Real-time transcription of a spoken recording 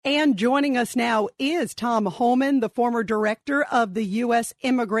And joining us now is Tom Homan, the former director of the U.S.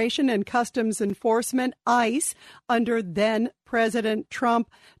 Immigration and Customs Enforcement, ICE, under then President Trump.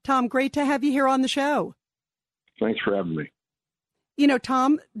 Tom, great to have you here on the show. Thanks for having me. You know,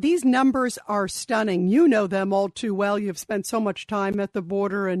 Tom, these numbers are stunning. You know them all too well. You've spent so much time at the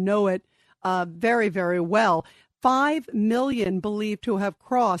border and know it very, very well. 5 million believed to have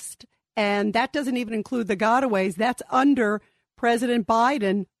crossed, and that doesn't even include the gotaways. That's under President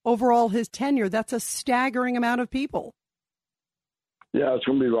Biden overall his tenure. That's a staggering amount of people. Yeah, it's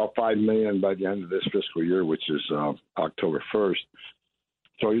going to be about 5 million by the end of this fiscal year, which is October 1st.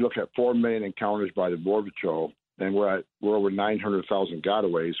 So you look at 4 million encounters by the Border Patrol, and we're over 900,000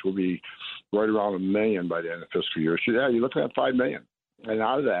 gotaways. We'll be right around 1 million by the end of the fiscal year. So yeah, you're looking at 5 million. And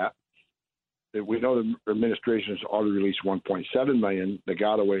out of that, we know the administration has already released 1.7 million. The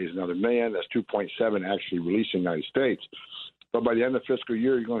gotaways is another million. That's 2.7 actually released in the United States. But by the end of the fiscal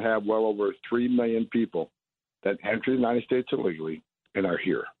year, you're going to have well over 3 million people that enter the United States illegally and are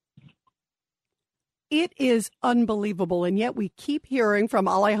here. It is unbelievable. And yet we keep hearing from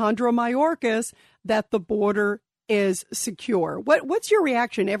Alejandro Mayorkas that the border is secure. What's your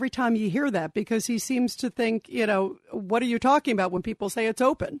reaction every time you hear that? Because he seems to think, you know, what are you talking about when people say it's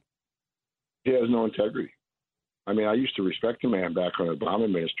open? He has no integrity. I mean, I used to respect the man back on the Obama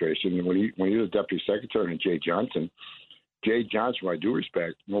administration. And when he was Deputy Secretary and Jay Johnson, who I do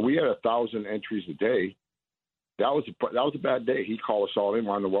respect, when we had 1,000 entries a day, that was a bad day. He called us all in,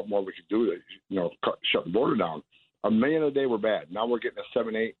 wanted to know what more we could do to, shut the border down. 1 million a day were bad. Now we're getting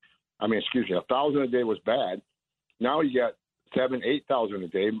 1,000 a day was bad. Now you got 7,000, 8,000 a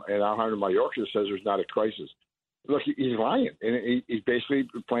day, and Alejandro Mayorkas says there's not a crisis. Look, he's lying, and he's basically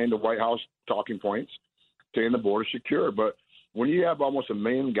playing the White House talking points, saying the border's secure. But when you have almost 1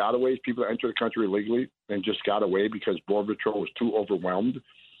 million gotaways, people that enter the country illegally and just got away because Border Patrol was too overwhelmed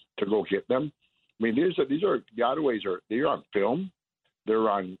to go get them. I mean, these are gotaways. They're on film. They're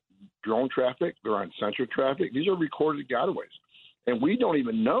on drone traffic. They're on sensor traffic. These are recorded gotaways. And we don't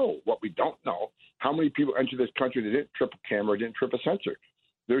even know what we don't know, how many people enter this country that didn't trip a camera, didn't trip a sensor.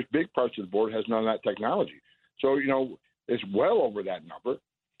 There's big parts of the border has none of that technology. So, it's well over that number.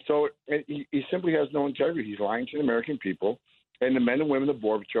 So he simply has no integrity. He's lying to the American people. And the men and women of the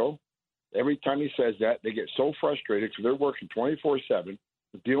Border Patrol, every time he says that, they get so frustrated because they're working 24/7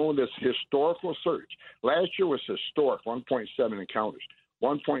 dealing with this historical surge. Last year was historic, 1.7 encounters,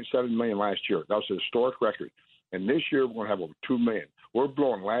 1.7 million last year. That was a historic record. And this year we're going to have over 2 million. We're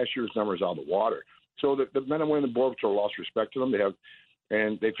blowing last year's numbers out of the water. So the men and women of the Border Patrol lost respect to them.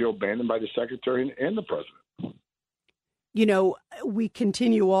 And they feel abandoned by the Secretary and the President. You know, we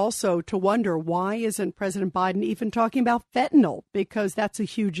continue also to wonder, why isn't President Biden even talking about fentanyl? Because that's a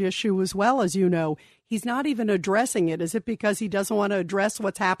huge issue as well, as you know. He's not even addressing it. Is it because he doesn't want to address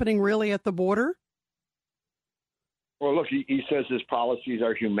what's happening really at the border? Well, look, he says his policies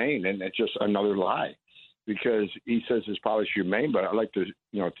are humane, and it's just another lie. Because he says his policy is humane, but I'd like to,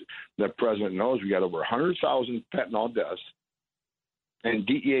 the President knows we got over 100,000 fentanyl deaths. And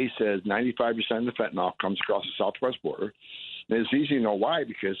DEA says 95% of the fentanyl comes across the southwest border. And it's easy to know why,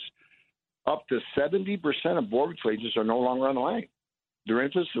 because up to 70% of border patrol agents are no longer on the line. They're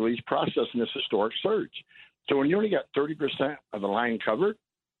in facilities processing this historic surge. So when you only got 30% of the line covered,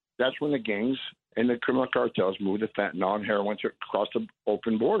 that's when the gangs and the criminal cartels move the fentanyl and heroin across the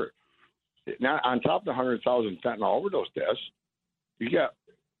open border. Now, on top of the 100,000 fentanyl overdose deaths, you got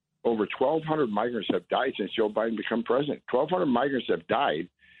over 1,200 migrants have died since Joe Biden became president. 1,200 migrants have died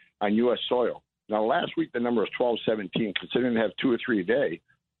on U.S. soil. Now, last week the number was 1,217. Considering they have 2 or 3 a day,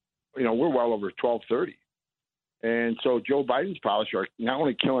 we're well over 1,230. And so Joe Biden's policies are not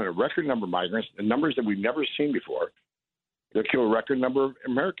only killing a record number of migrants, the numbers that we've never seen before, they'll kill a record number of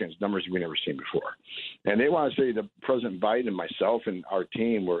Americans, numbers we've never seen before. And they want to say that President Biden and myself and our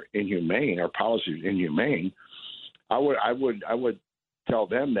team were inhumane, our policies inhumane. I would tell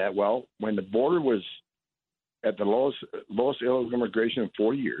them that, well, when the border was at the lowest illegal immigration in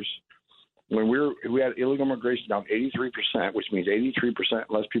 40 years, when we had illegal immigration down 83%, which means 83%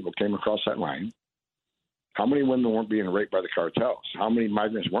 less people came across that line, how many women weren't being raped by the cartels? How many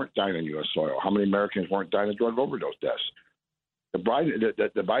migrants weren't dying on U.S. soil? How many Americans weren't dying of drug overdose deaths? The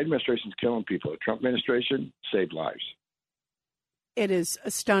Biden administration is killing people. The Trump administration saved lives. It is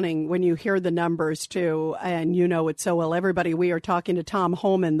stunning when you hear the numbers, too, and you know it so well. Everybody, we are talking to Tom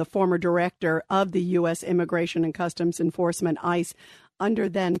Homan, the former director of the U.S. Immigration and Customs Enforcement, ICE, under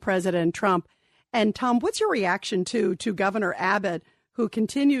then President Trump. And, Tom, what's your reaction to Governor Abbott, who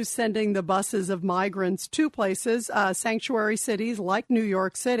continues sending the buses of migrants to places, sanctuary cities like New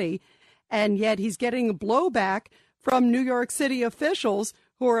York City, and yet he's getting blowback from New York City officials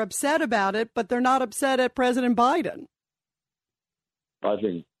who are upset about it, but they're not upset at President Biden. I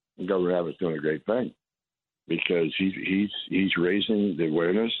think Governor Abbott's doing a great thing because he's raising the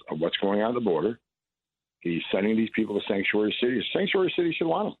awareness of what's going on at the border. He's sending these people to sanctuary cities. Sanctuary cities should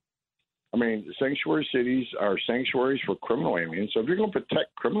want them. I mean, sanctuary cities are sanctuaries for criminal aliens. So if you're going to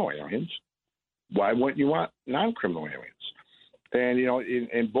protect criminal aliens, why wouldn't you want non-criminal aliens? And, you know,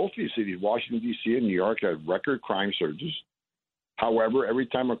 in both these cities, Washington, D.C. and New York, have record crime surges. However, every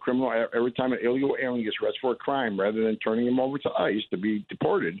time an illegal alien gets arrested for a crime, rather than turning him over to ICE to be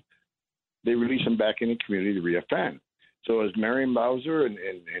deported, they release him back in the community to reoffend. So is Marion Bowser and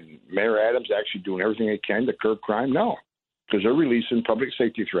Mayor Adams actually doing everything they can to curb crime? No, because they're releasing public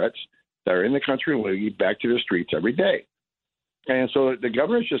safety threats that are in the country illegally back to the streets every day. And so the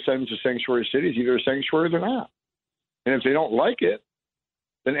governor's just sending them to sanctuary cities, either a sanctuary or they're not. And if they don't like it,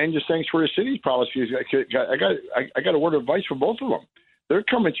 then end your sanctuary cities policies. I got a word of advice for both of them. They're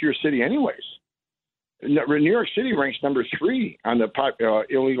coming to your city anyways. New York City ranks number 3 on the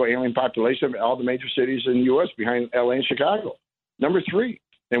illegal alien population of all the major cities in the U.S. behind L.A. and Chicago. Number 3.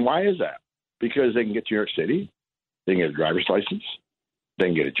 And why is that? Because they can get to New York City, they can get a driver's license, they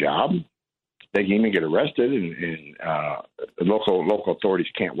can get a job, they can even get arrested, and local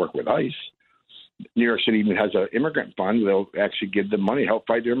authorities can't work with ICE. New York City even has an immigrant fund. They'll actually give them money to help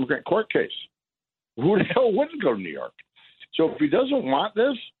fight the immigrant court case. Who the hell wouldn't go to New York? So if he doesn't want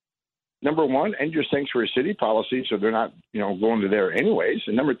this, number 1, end your sanctuary city policy so they're not, going to there anyways.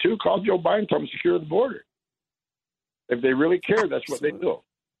 And number 2, call Joe Biden, tell them to secure the border. If they really care, that's what they do.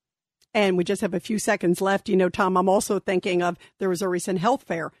 And we just have a few seconds left. Tom, I'm also thinking of, there was a recent health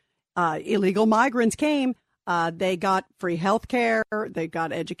fair. Illegal migrants came. They got free health care, they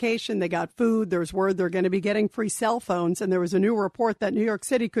got education, they got food. There's word they're going to be getting free cell phones. And there was a new report that New York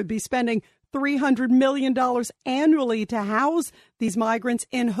City could be spending $300 million annually to house these migrants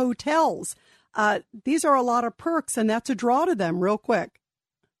in hotels. These are a lot of perks, and that's a draw to them real quick.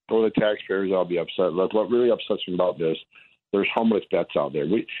 Well, the taxpayers, I'll be upset. What really upsets me about this, there's homeless vets out there.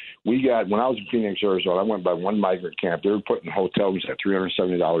 We got, when I was in Phoenix, Arizona, I went by one migrant camp. They were putting hotel rooms at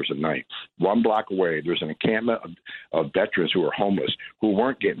 $370 a night. 1 block away, there's an encampment of veterans who were homeless, who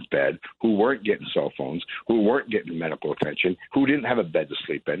weren't getting fed, who weren't getting cell phones, who weren't getting medical attention, who didn't have a bed to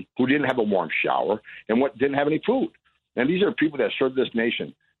sleep in, who didn't have a warm shower, and didn't have any food. And these are people that served this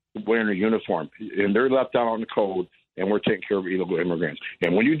nation wearing a uniform, and they're left out on the code, and we're taking care of illegal immigrants.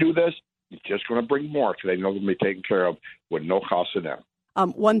 And when you do this, it's just going to bring more because they know they'll be taken care of with no cost to them.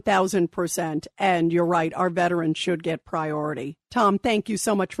 1,000%. And you're right. Our veterans should get priority. Tom, thank you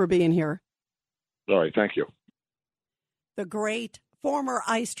so much for being here. All right. Thank you. The great former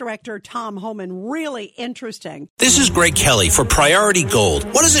ICE Director Tom Homan. Really interesting. This is Greg Kelly for Priority Gold.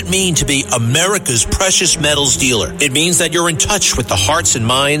 What does it mean to be America's precious metals dealer? It means that you're in touch with the hearts and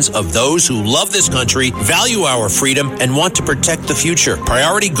minds of those who love this country, value our freedom, and want to protect the future.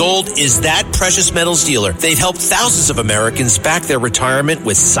 Priority Gold is that precious metals dealer. They've helped thousands of Americans back their retirement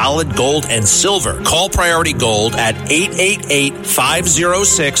with solid gold and silver. Call Priority Gold at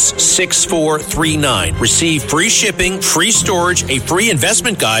 888-506-6439. Receive free shipping, free storage, a free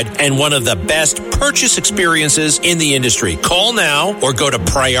investment guide, and one of the best purchase experiences in the industry. Call now or go to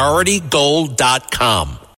PriorityGold.com.